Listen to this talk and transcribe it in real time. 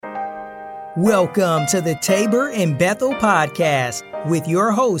Welcome to the Tabor and Bethel podcast with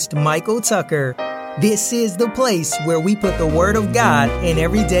your host, Michael Tucker. This is the place where we put the Word of God in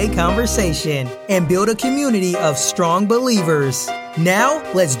everyday conversation and build a community of strong believers. Now,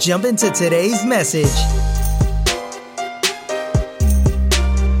 let's jump into today's message.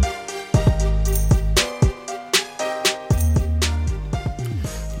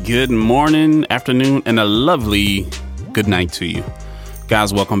 Good morning, afternoon, and a lovely good night to you.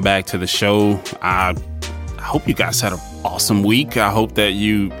 Guys, welcome back to the show. I hope you guys had an awesome week. I hope that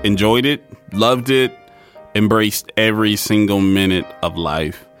you enjoyed it, loved it, embraced every single minute of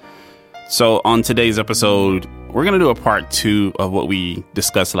life. So on today's episode, we're going to do a part 2 of what we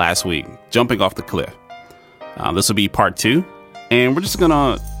discussed last week, jumping off the cliff. This will be part 2, and we're just going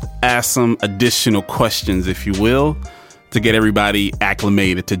to ask some additional questions, if you will, to get everybody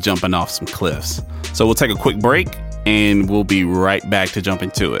acclimated to jumping off some cliffs. So we'll take a quick break, and we'll be right back to jump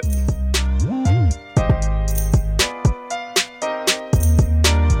into it.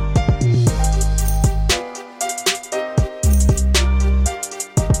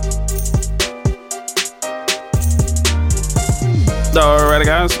 Alrighty,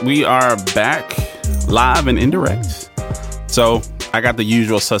 guys, we are back live and indirect. So I got the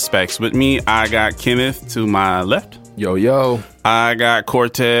usual suspects with me. I got Kenneth to my left. Yo. I got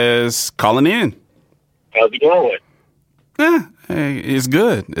Cortez calling in. How's it going? Hey, it's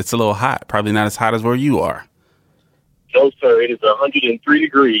good. It's a little hot. Probably not as hot as where you are. No, sir. It is 103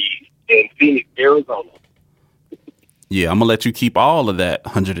 degrees in Phoenix, Arizona. Yeah, I'm going to let you keep all of that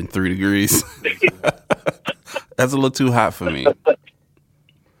 103 degrees. That's a little too hot for me.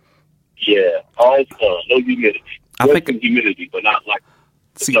 Yeah, all sun, no humidity. I think some humidity, but not like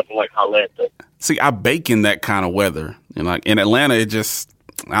nothing like Atlanta. See, I bake in that kind of weather. And like in Atlanta, it just,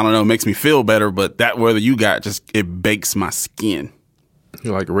 I don't know, makes me feel better. But that weather you got, just it bakes my skin.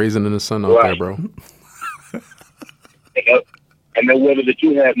 You're like raisin in the sun out there, bro. And the weather that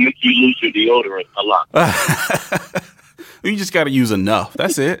you have makes you lose your deodorant a lot. You just got to use enough.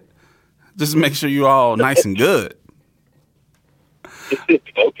 That's it. Just make sure you're all nice and good.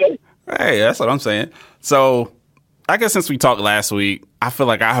 Okay. Hey, that's what I'm saying. So I guess since we talked last week, I feel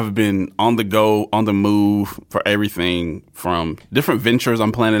like I have been on the go, on the move for everything from different ventures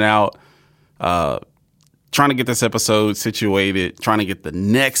I'm planning out, trying to get this episode situated, trying to get the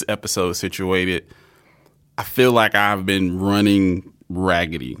next episode situated. I feel like I've been running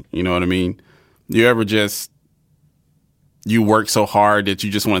raggedy. You know what I mean? You ever just, you work so hard that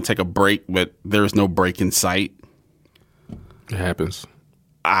you just want to take a break, but there's no break in sight? It happens.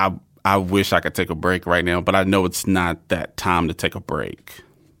 I wish I could take a break right now, but I know it's not that time to take a break.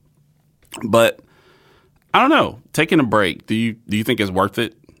 But I don't know. Taking a break, do you think it's worth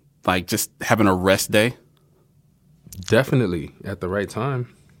it? Like just having a rest day? Definitely at the right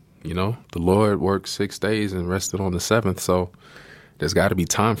time. You know, the Lord worked 6 days and rested on the 7th, so there's got to be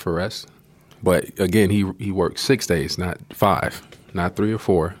time for rest. But again, he worked 6 days, not 5, not 3 or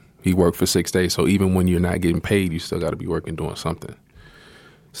 4. He worked for 6 days, so even when you're not getting paid, you still got to be working doing something.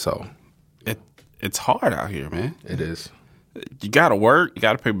 So it's hard out here, man. It is. You got to work. You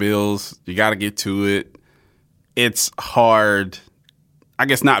got to pay bills. You got to get to it. It's hard, I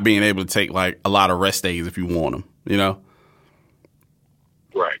guess, not being able to take like a lot of rest days if you want them, you know?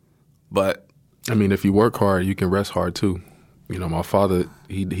 Right. But I mean, if you work hard, you can rest hard too. You know, my father,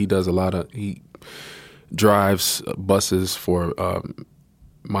 he does he drives buses for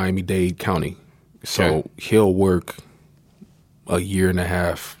Miami-Dade County. So He'll work a year and a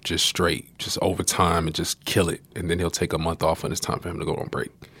half just straight, just overtime and just kill it. And then he'll take a month off when it's time for him to go on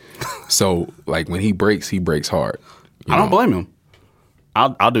break. So like when he breaks hard. I don't blame him.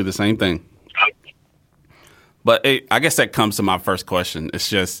 I'll do the same thing. But I guess that comes to my first question. It's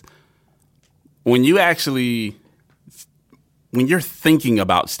just when you're thinking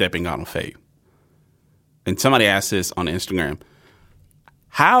about stepping out on faith, and somebody asked this on Instagram,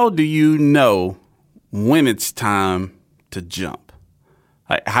 how do you know when it's time to jump?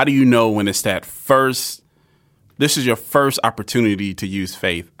 Like, how do you know when it's this is your first opportunity to use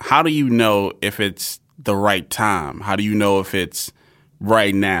faith? How do you know if it's the right time? How do you know if it's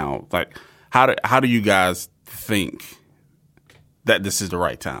right now? Like, how do you guys think that this is the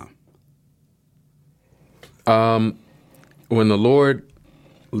right time? When the Lord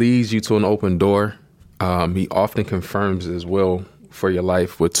leads you to an open door, he often confirms his will for your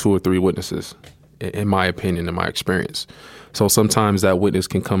life with 2 or 3 witnesses, in my opinion, in my experience. So sometimes that witness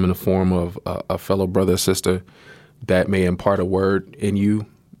can come in the form of a fellow brother or sister that may impart a word in you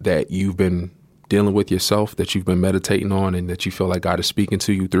that you've been dealing with yourself, that you've been meditating on, and that you feel like God is speaking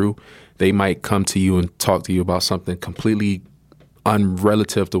to you through. They might come to you and talk to you about something completely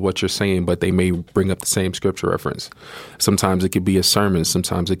unrelative to what you're saying, but they may bring up the same scripture reference. Sometimes it could be a sermon.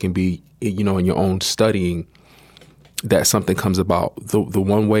 Sometimes it can be, in your own studying that something comes about. The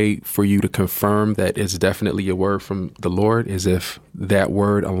one way for you to confirm that it's definitely a word from the Lord is if that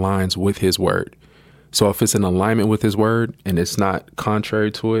word aligns with his word. So if it's in alignment with his word and it's not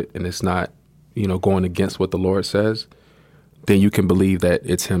contrary to it and it's not, going against what the Lord says, then you can believe that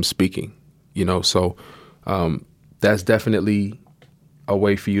it's him speaking, So that's definitely a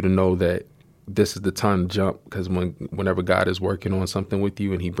way for you to know that this is the time to jump, because whenever God is working on something with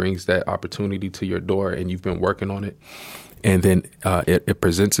you and he brings that opportunity to your door and you've been working on it and then it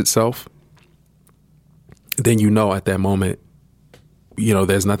presents itself, then at that moment,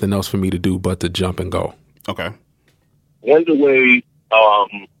 there's nothing else for me to do but to jump and go. Okay. One of the ways,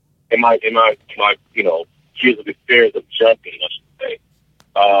 in my years of experience of jumping, I should say,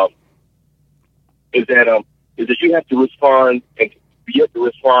 is that you have to respond, and you have to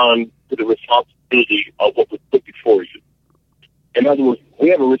respond to the responsibility of what was put before you. In other words, we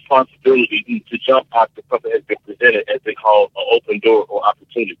have a responsibility to jump after something has been presented, as they call an open door or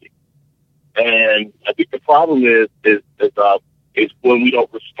opportunity. And I think the problem is when we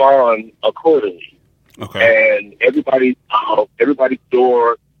don't respond accordingly. Okay. And everybody's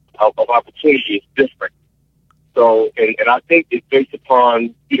door of opportunity is different. So, and I think it's based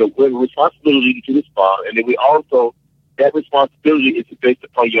upon, we have a responsibility to respond, and then we also, that responsibility is based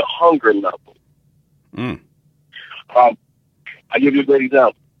upon your hunger level. Mm. I'll give you a great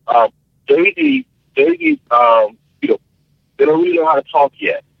example. Babies, they don't really know how to talk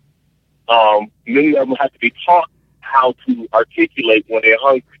yet. Many of them have to be taught how to articulate when they're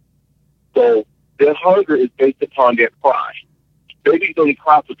hungry. So their hunger is based upon their cry. Babies only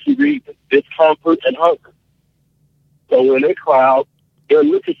cry for two reasons: discomfort and hunger. So when they cry out, they're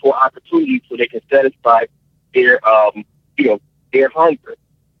looking for opportunities so they can satisfy their hunger.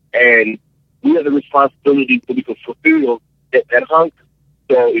 And we have the responsibility so we can fulfill that hunger.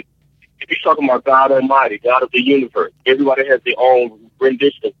 So if you're talking about God Almighty, God of the universe, everybody has their own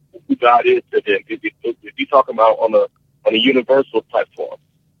rendition of who God is to them. If you're talking about on a universal platform,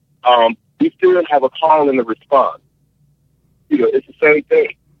 we still have a call and a response. It's the same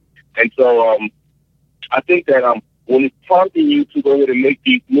thing. And so I think that when it's prompting you to go ahead and make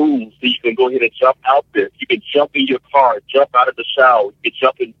these moves, so you can go ahead and jump out there, you can jump in your car, jump out of the shower, you can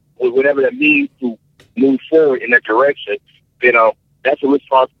jump in whatever that means to move forward in that direction, then that's a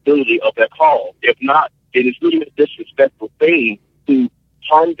responsibility of that call. If not, it is really a disrespectful thing to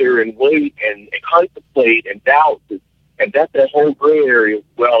ponder and wait and contemplate and doubt. And that's that whole gray area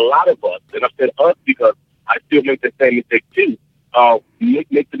where a lot of us, and I said us because I still make the same mistake too,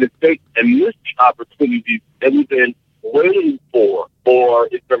 make the mistake and miss the opportunities that we've been waiting for, or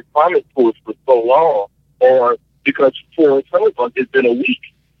it's been promised to us for so long, or because for some of us it's been a week.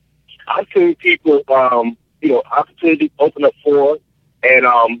 I've seen people, opportunities open up for us,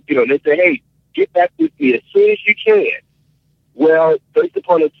 and they say, "Hey, get back with me as soon as you can." Well, based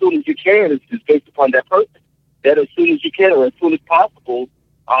upon as soon as you can is based upon that person. That as soon as you can or as soon as possible,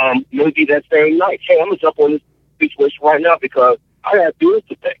 maybe that same night. Hey, I'm gonna jump on this situation right now because I have to do it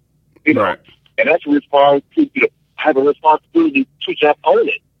today. Right. And that's a response to I have a responsibility to jump on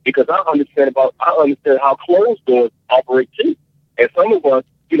it because I understand how closed doors operate too. And some of us,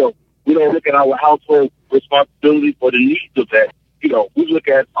 we don't look at our household responsibilities or the needs of that. We look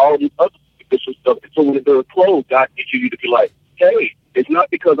at all these other superficial stuff. And so when the door is closed, God teaches you to be like, hey, it's not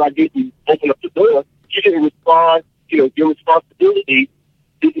because I didn't open up the door. You didn't respond. Your responsibility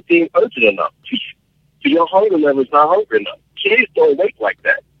isn't being urgent enough to you. So your hunger level is not hungry enough. Kids don't wake like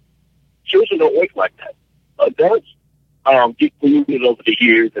that. Children don't wake like that. Adults get polluted over the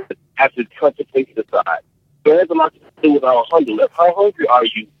years and have to contemplate and decide. So it has a lot to do with our hunger level. How hungry are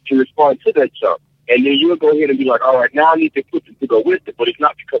you to respond to that jump? And then you'll go ahead and be like, all right, now I need to put it to go with it, but it's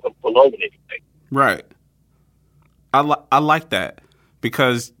not because I'm prolonging anything. Right. I like that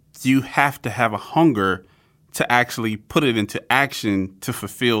because you have to have a hunger to actually put it into action to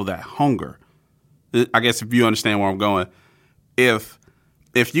fulfill that hunger. I guess if you understand where I'm going, if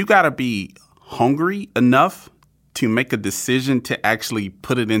you got to be hungry enough to make a decision to actually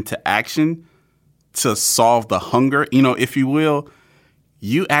put it into action to solve the hunger, if you will,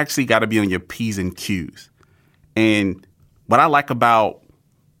 you actually got to be on your P's and Q's. And what I like about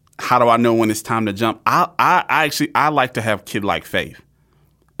how do I know when it's time to jump, I like to have kid-like faith.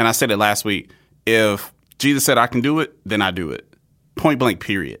 And I said it last week. If Jesus said I can do it, then I do it. Point blank,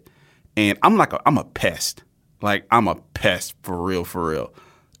 period. And I'm a pest. Like, I'm a pest for real.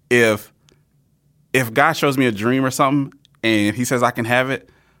 If God shows me a dream or something and he says I can have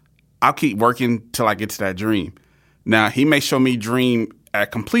it, I'll keep working till I get to that dream. Now, he may show me dream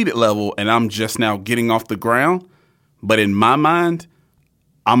at completed level and I'm just now getting off the ground. But in my mind,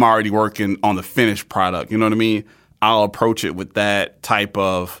 I'm already working on the finished product. You know what I mean? I'll approach it with that type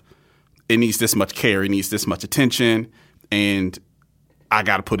of, it needs this much care, it needs this much attention, and I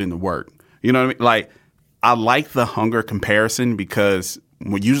got to put in the work. You know what I mean? Like, I like the hunger comparison because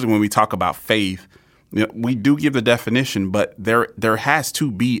usually when we talk about faith, you know, we do give the definition, but there has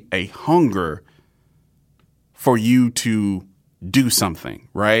to be a hunger for you to do something,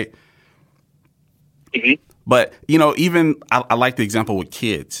 right? Mm-hmm. But, you know, even I like the example with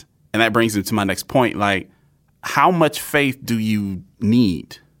kids, and that brings me to my next point. Like, how much faith do you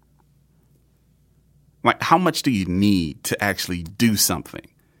need? Like, how much do you need to actually do something?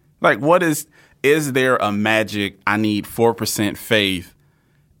 Like, is there a magic, I need 4% faith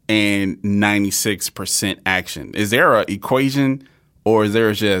and 96% action? Is there an equation, or is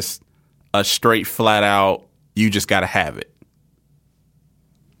there just a straight flat out, you just got to have it?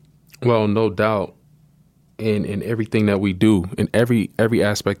 Well, no doubt. In everything that we do, in every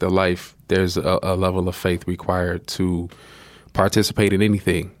aspect of life, there's a level of faith required to participate in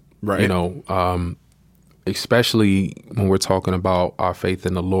anything. Right. You know, especially when we're talking about our faith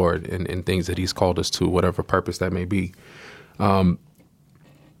in the Lord and things that He's called us to, whatever purpose that may be.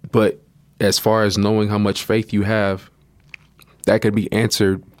 But as far as knowing how much faith you have, that could be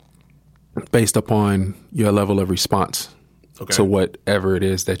answered based upon your level of response to whatever it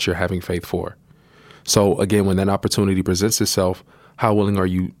is that you're having faith for. So again, when that opportunity presents itself, how willing are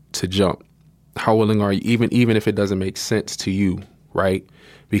you to jump? How willing are you, even if it doesn't make sense to you, right?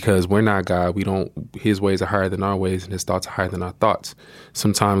 Because we're not God. His ways are higher than our ways, and His thoughts are higher than our thoughts.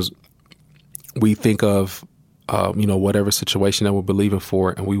 Sometimes we think of, whatever situation that we're believing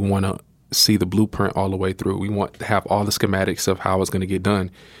for, and we want to see the blueprint all the way through. We want to have all the schematics of how it's going to get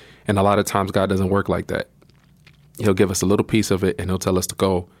done. And a lot of times God doesn't work like that. He'll give us a little piece of it, and He'll tell us to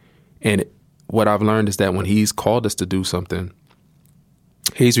go. And what I've learned is that when He's called us to do something,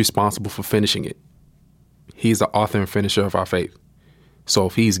 He's responsible for finishing it. He's the author and finisher of our faith. So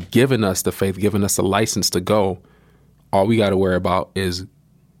if He's given us the faith, given us a license to go, all we got to worry about is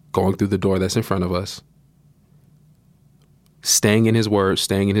going through the door that's in front of us, staying in His word,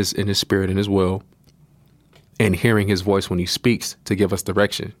 staying in His spirit and His will, and hearing His voice when He speaks to give us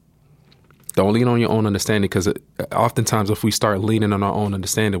direction. Don't lean on your own understanding, because oftentimes if we start leaning on our own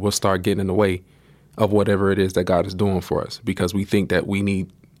understanding, we'll start getting in the way of whatever it is that God is doing for us, because we think that we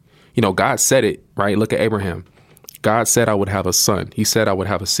need, God said it, right? Look at Abraham. God said I would have a son. He said I would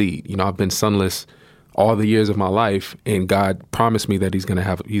have a seed. I've been sonless all the years of my life, and God promised me that He's going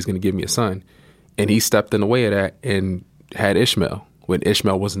to give me a son. And He stepped in the way of that and had Ishmael, when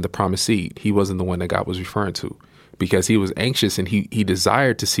Ishmael wasn't the promised seed. He wasn't the one that God was referring to, because he was anxious and he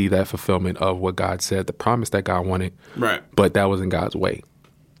desired to see that fulfillment of what God said, the promise that God wanted. Right. But that wasn't God's way.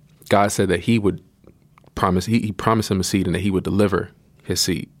 God said that He would promise, he promised him a seed, and that He would deliver his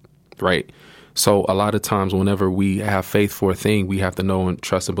seed. Right. So a lot of times whenever we have faith for a thing, we have to know and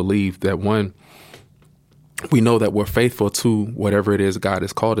trust and believe that, one, we know that we're faithful to whatever it is God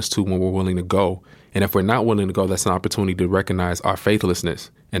has called us to when we're willing to go. And if we're not willing to go, that's an opportunity to recognize our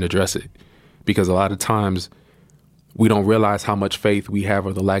faithlessness and address it. Because a lot of times we don't realize how much faith we have,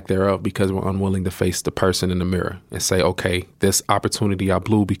 or the lack thereof, because we're unwilling to face the person in the mirror and say, okay, this opportunity I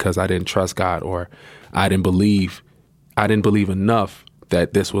blew because I didn't trust God, or I didn't believe enough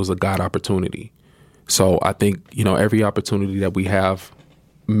that this was a God opportunity. So I think, every opportunity that we have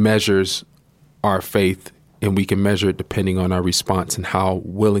measures our faith, and we can measure it depending on our response and how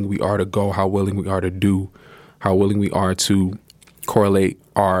willing we are to go, how willing we are to do, how willing we are to correlate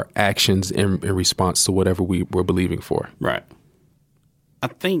our actions in response to whatever we're believing for. Right. I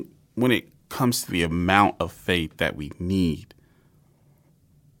think when it comes to the amount of faith that we need,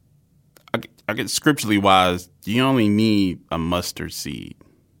 I get scripturally wise, you only need a mustard seed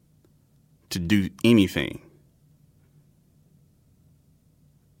to do anything.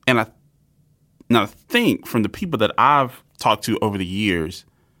 And I think from the people that I've talked to over the years,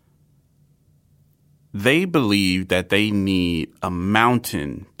 they believe that they need a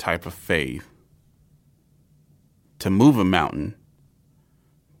mountain type of faith to move a mountain,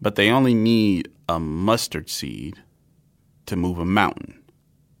 but they only need a mustard seed to move a mountain.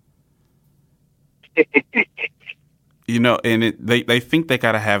 And they think they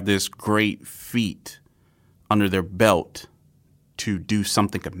got to have this great feat under their belt to do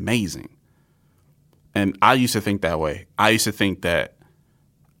something amazing. And I used to think that way. I used to think that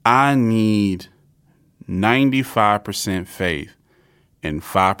I need 95% faith and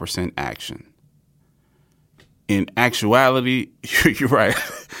 5% action. In actuality, you're right.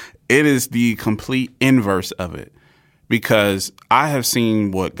 It is the complete inverse of it. because I have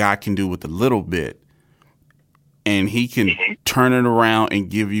seen what God can do with a little bit, and he can turn it around and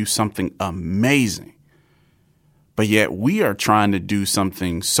give you something amazing. But yet we are trying to do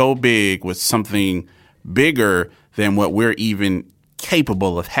something so big with something bigger than what we're even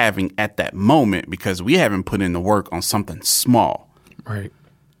capable of having at that moment, because we haven't put in the work on something small. Right.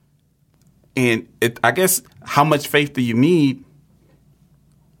 And I guess, how much faith do you need?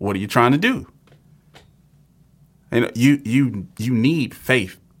 What are you trying to do? And you need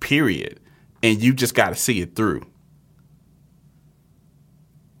faith, period. And you just got to see it through.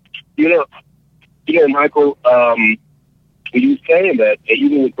 You know, Michael, when you were saying that, and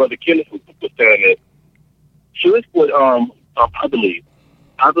even with Brother Kenneth was saying that, here's what I believe.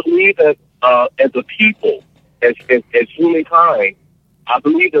 I believe that as a people, as humankind, I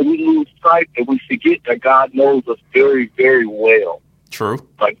believe that we lose sight and we forget that God knows us very, very well. True.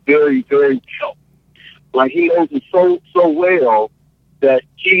 Like, very, very well. Like, he knows us so well that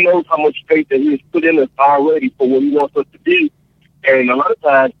he knows how much faith that he has put in us already for what he wants us to do. And a lot of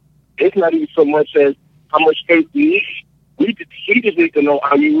times, it's not even so much as how much faith we need. He just needs to know,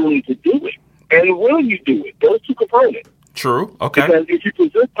 are you willing to do it? And will you do it? Those two components. True. Okay. Because if you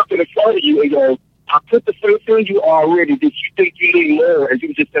present something in front of you and go, I put the faith in you already, that you think you need more, as you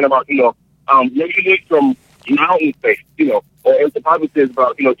were just saying about, maybe you need some mountain faith, or as the Bible says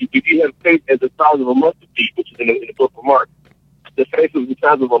about, if you have faith as the size of a mustard seed, which is in the book of Mark, the faith is the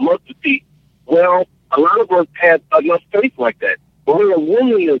size of a mustard seed. Well, a lot of us have enough faith like that. But we're a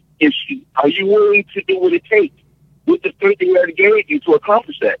willingness issue. Are you willing to do what it takes with the faith that he already gave you to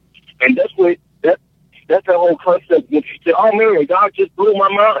accomplish that? And that's the whole concept. When you say, oh man, God just blew my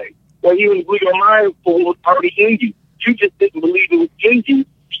mind. Well, he didn't blow your mind for what was already in you. You just didn't believe it was in you.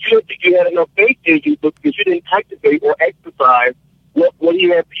 You didn't think you had enough faith in you because you didn't activate or exercise what he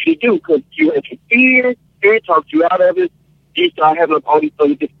had for you to do, because you had fear talked you out of it. You started having all these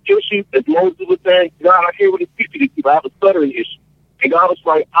other different issues. As Moses was saying, God, I can't really speak to these people. I have a stuttering issue. And God was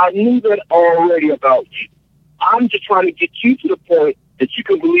like, I knew that already about you. I'm just trying to get you to the point that you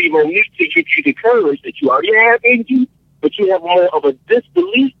can believe on me to give you the courage that you already have in you, but you have more of a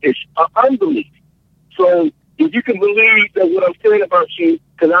disbelief issue, unbelief. So if you can believe that what I'm saying about you,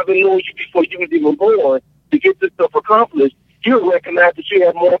 because I've been knowing you before you was even born, to get this stuff accomplished, you'll recognize that you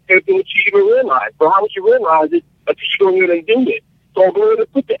have more faith than what you even realize. But how would you realize it until you go ahead and do it? So go ahead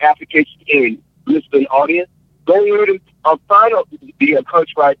and put the application in, listening audience. Go ahead and sign up the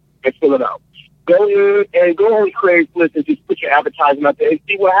contract and fill it out. Go ahead and go on Craigslist and just put your advertisement out there and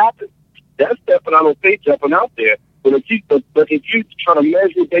see what happens. That's stepping out on faith, jumping out there. But if you try to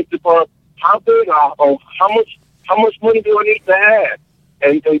measure based upon how big or how much money do I need to have,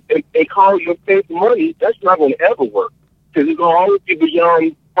 and call your faith money, that's not going to ever work, because it's going to always be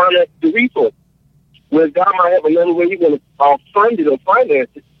beyond the resources. Whereas God might have another way you're going to fund it or finance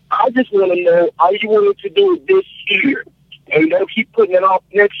it. I just want to know, are you willing to do it this year? And don't keep putting it off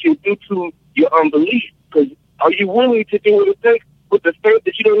next year due to your unbelief. Because are you willing to do what it takes with the faith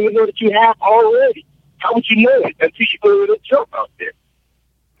that you don't even know that you have already? How would you know it until you go to jump out there?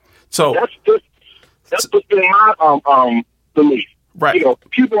 So that's what's been my belief. Right.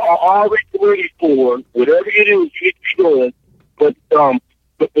 People are already ready for whatever it is you need to be doing,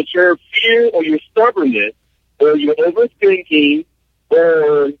 but your fear or your stubbornness or your overthinking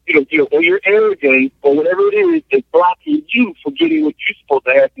or your arrogance or whatever it is blocking you from getting what you're supposed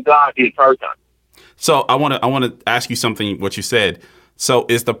to have from God the entire time. So I want to ask you something. What you said. So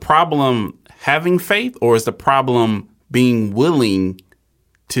is the problem having faith, or is the problem being willing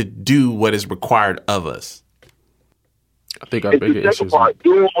to do what is required of us? I think our bigger issue is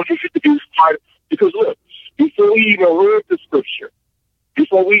doing what you should do. Because look, before we even read the scripture,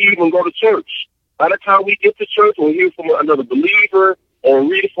 before we even go to church, by the time we get to church or hear from another believer or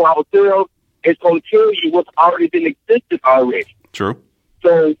read it for ourselves, it's going to tell you what's already been existed already. True.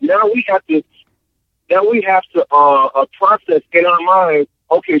 So now we have to process in our mind,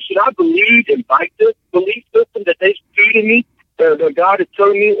 okay, should I believe and bite this belief system that they feeding me, that God is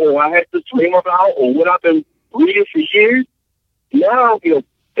telling me, or I had to dream about, or what I've been reading for years? Now, and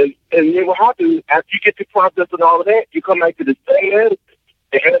then what happens after you get to processing all of that, you come back to the same answer.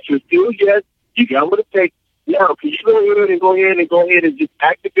 The answer is still yes. You got what it takes. Now, can you go ahead and just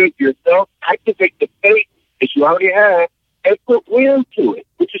activate yourself, activate the faith that you already have, and put will to it,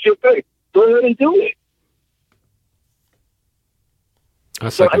 which is your faith. Go ahead and do it. I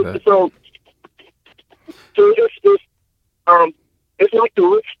second that. So it's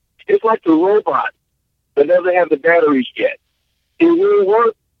like the robot that doesn't have the batteries yet. It will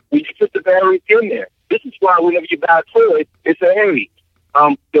work when you put the batteries in there. This is why whenever you buy a toy, they say, hey,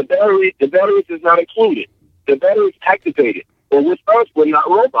 the batteries is not included. the battery's activated. But with us, we're not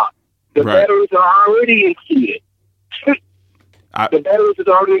robots. The Right. batteries are already included. The batteries is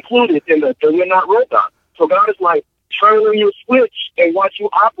already included, and we're not robots. So God is like, turn on your switch and watch you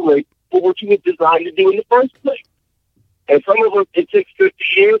operate for what you were designed to do in the first place. And some of us, it takes 50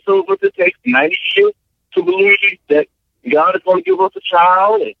 years. Some of us, it takes 90 years to believe that God is going to give us a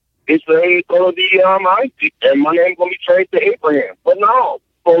child, and his name is going to be Isaac, and my name is going to be changed to Abraham. But no,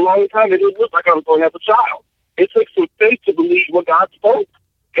 for a long time, it didn't look like I was going to have a child. It takes some faith to believe what God spoke.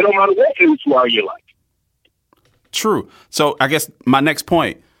 It don't matter what age you are in your life. True. So I guess my next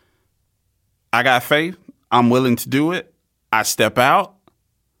point, I got faith. I'm willing to do it. I step out.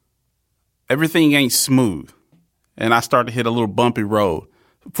 Everything ain't smooth. And I start to hit a little bumpy road.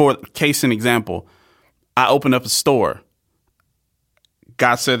 For case and example, I opened up a store.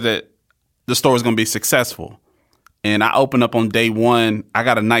 God said that the store is going to be successful. And I open up on day one. I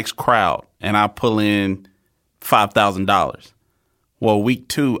got a nice crowd, and I pull in $5,000. Well, week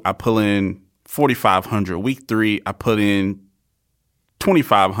 2, I pull in $4,500. Week 3, I put in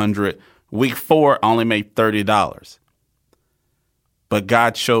 $2,500. Week 4, I only made $30. But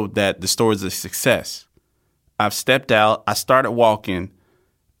God showed that the store is a success. I've stepped out. I started walking.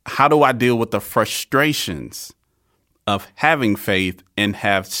 How do I deal with the frustrations of having faith and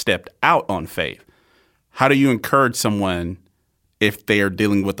have stepped out on faith? How do you encourage someone if they are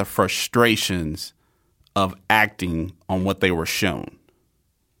dealing with the frustrations of acting on what they were shown?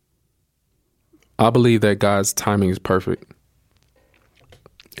 I believe that God's timing is perfect.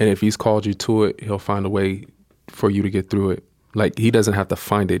 And if he's called you to it, he'll find a way for you to get through it. Like, he doesn't have to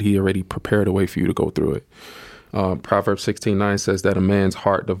find it. He already prepared a way for you to go through it. Proverbs 16:9 says that a man's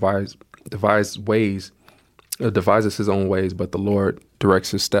heart devises his own ways, but the Lord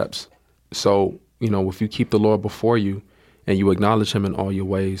directs his steps. So, if you keep the Lord before you and you acknowledge him in all your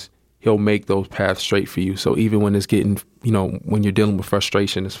ways, he'll make those paths straight for you. So even when it's getting, when you're dealing with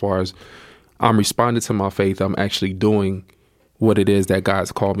frustration, as far as I'm responding to my faith, I'm actually doing what it is that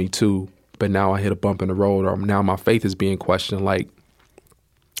God's called me to. But now I hit a bump in the road, or now my faith is being questioned. Like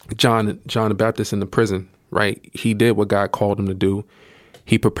John the Baptist in the prison, right? He did what God called him to do.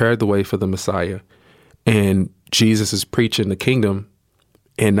 He prepared the way for the Messiah, and Jesus is preaching the kingdom,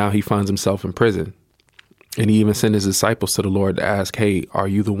 and now he finds himself in prison. And he even sent his disciples to the Lord to ask, hey, are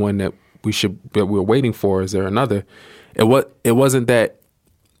you the one that we're waiting for? Is there another? It wasn't that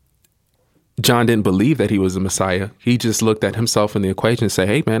John didn't believe that he was the Messiah. He just looked at himself in the equation and said,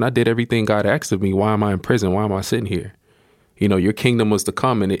 hey, man, I did everything God asked of me. Why am I in prison? Why am I sitting here? Your kingdom was to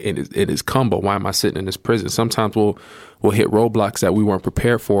come, and it has come, but why am I sitting in this prison? Sometimes we'll hit roadblocks that we weren't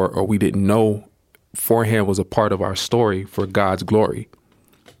prepared for, or we didn't know beforehand was a part of our story for God's glory.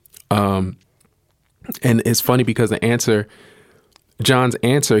 And it's funny because John's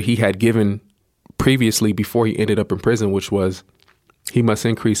answer he had given previously before he ended up in prison, which was, he must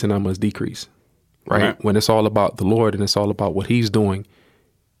increase and I must decrease, right? When it's all about the Lord and it's all about what he's doing,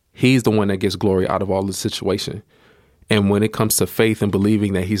 he's the one that gets glory out of all the situation. And when it comes to faith and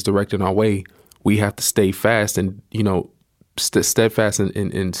believing that he's directing our way, we have to stay fast and, steadfast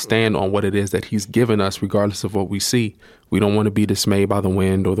and stand on what it is that he's given us, regardless of what we see. We don't want to be dismayed by the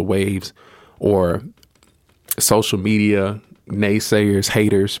wind or the waves or social media, naysayers,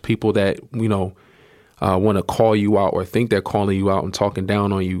 haters, people that, want to call you out or think they're calling you out and talking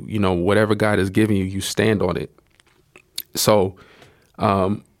down on you. Whatever God has given you, you stand on it. So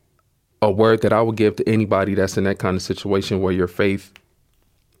a word that I would give to anybody that's in that kind of situation where your faith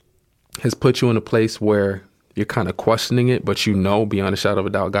has put you in a place where you're kind of questioning it, but beyond a shadow of a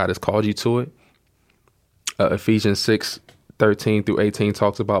doubt, God has called you to it. Ephesians 6:13 through 18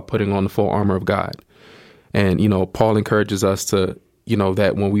 talks about putting on the full armor of God. And, Paul encourages us to,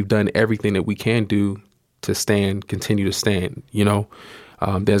 that when we've done everything that we can do to stand, continue to stand.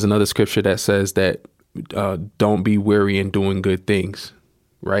 There's another scripture that says that don't be weary in doing good things.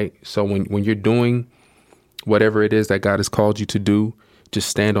 Right. So when you're doing whatever it is that God has called you to do, just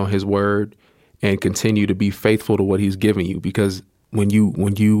stand on his word and continue to be faithful to what he's given you. Because when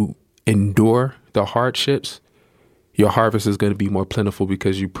you endure the hardships, your harvest is going to be more plentiful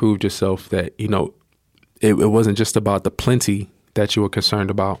because you proved yourself that, it wasn't just about the plenty that you were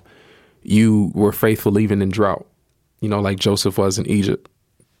concerned about. You were faithful even in drought, like Joseph was in Egypt.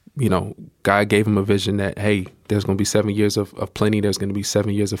 God gave him a vision that, hey, there's going to be 7 years of plenty. There's going to be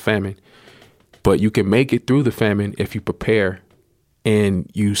 7 years of famine. But you can make it through the famine if you prepare and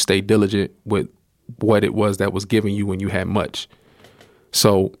you stay diligent with what it was that was given you when you had much.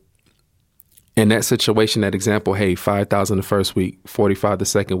 So in that situation, that example, hey, $5,000 the first week, $45 the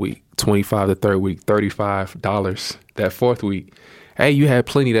second week, $25 the third week, $35 that fourth week. Hey, you had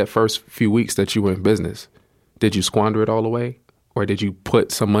plenty that first few weeks that you were in business. Did you squander it all away? Or did you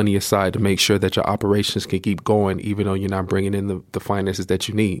put some money aside to make sure that your operations can keep going, even though you're not bringing in the finances that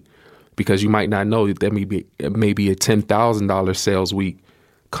you need? Because you might not know that there may be a $10,000 sales week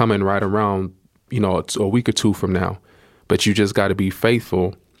coming right around, a week or two from now. But you just got to be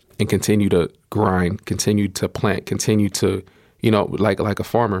faithful and continue to grind, continue to plant, continue to, like a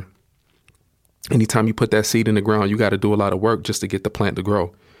farmer. Anytime you put that seed in the ground, you got to do a lot of work just to get the plant to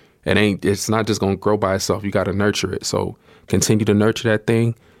grow. It's not just going to grow by itself. You got to nurture it. So continue to nurture that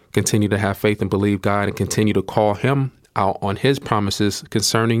thing, continue to have faith and believe God, and continue to call him out on his promises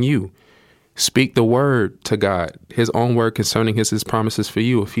concerning you. Speak the word to God, his own word concerning his promises for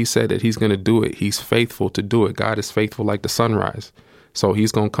you. If he said that he's going to do it, he's faithful to do it. God is faithful like the sunrise. So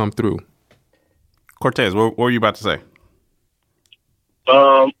he's going to come through. Cortez, what were you about to say?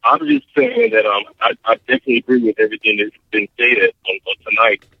 I was just saying that I definitely agree with everything that's been stated on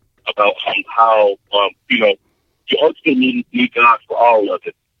tonight about how, you ultimately need God for all of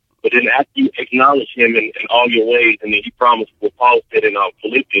it. But then after you acknowledge him in all your ways, and then he promised what Paul said in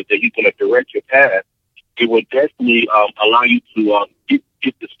Philippians that he's going to direct your path, it will definitely allow you to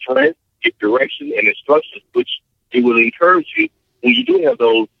get the strength, get direction and instructions, which it will encourage you when you do have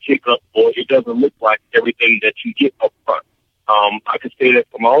those hiccups or it doesn't look like everything that you get up front. I can say that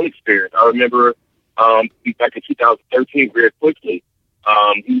from my own experience. I remember back in 2013, very quickly,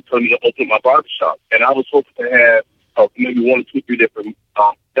 he told me to open my barbershop, and I was hoping to have maybe 1 or 2 or 3 different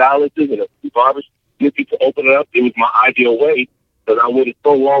stylists and a few barbers looking to open it up. It was my ideal way because I waited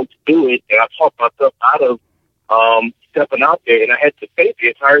so long to do it, and I talked myself out of stepping out there, and I had to pay the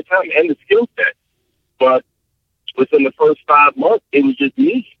entire time and the skill set. But within the first 5 months, it was just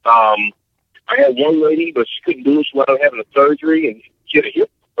me. I had one lady, but she couldn't do it. She wound up having a surgery, and she had a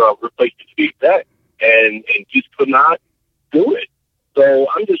hip replacement to be exact, and just could not do it. So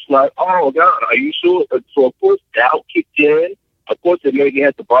I'm just like, oh, God, are you sure? So, of course, doubt kicked in. Of course, it made me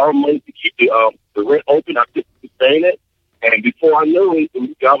have to borrow money to keep the rent open. I couldn't sustain it. And before I knew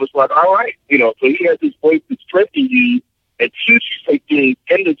it, God was like, all right. So he has this way to strengthen you and teach you things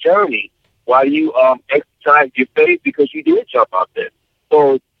in the journey while you exercise your faith because you did jump out there.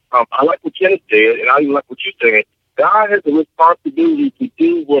 So I like what Kenneth said, and I even like what you said. God has a responsibility to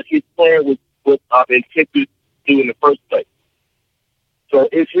do what his plan was intended to do in the first place. So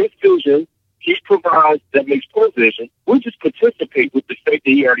it's his vision. He provides that makes provision. We just participate with the faith that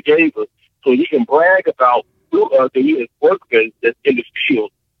he already gave us so he can brag about that he has workmen that's in the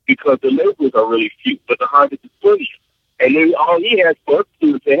field because the laborers are really few, but the harvest is plenty. And then all he has for us to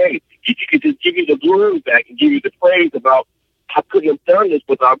do is say, hey, if you could just give you the glory back and give you the praise about I couldn't have done this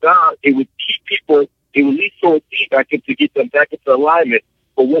without God, it would keep people, it would at least sow a seed back in to get them back into alignment.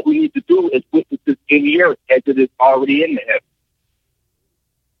 But what we need to do is witness this in the earth as it is already in the heaven.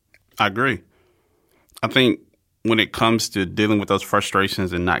 I agree. I think when it comes to dealing with those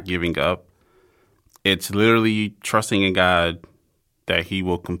frustrations and not giving up, it's literally trusting in God that he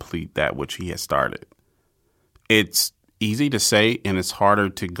will complete that which he has started. It's easy to say, and it's harder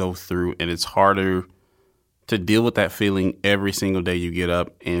to go through, and it's harder to deal with that feeling every single day you get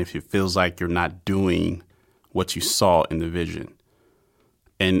up, and if it feels like you're not doing what you saw in the vision.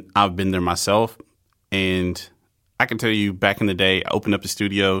 And I've been there myself, and I can tell you back in the day, I opened up a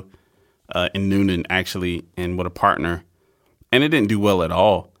studio in Noonan, actually, and with a partner, and it didn't do well at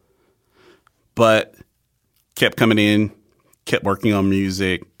all, but kept coming in, kept working on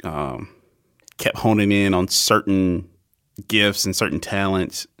music, kept honing in on certain gifts and certain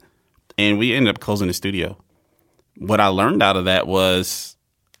talents, and we ended up closing the studio. What I learned out of that was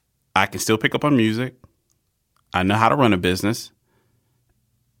I can still pick up on music. I know how to run a business.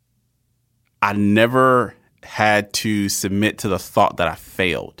 I never had to submit to the thought that I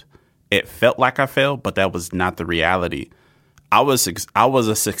failed. It felt like I failed, but that was not the reality. I was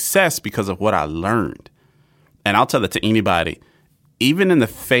a success because of what I learned. And I'll tell that to anybody. Even in the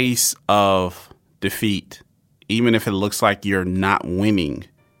face of defeat, even if it looks like you're not winning,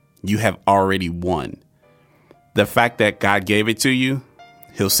 you have already won. The fact that God gave it to you,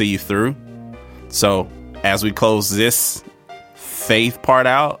 he'll see you through. So as we close this faith part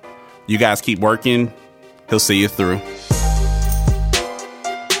out, you guys keep working. He'll see you through.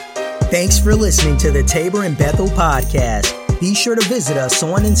 Thanks for listening to the Tabor and Bethel podcast. Be sure to visit us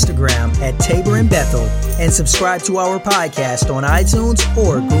on Instagram at Tabor and Bethel and subscribe to our podcast on iTunes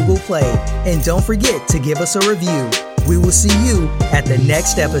or Google Play. And don't forget to give us a review. We will see you at the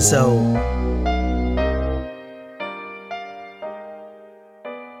next episode.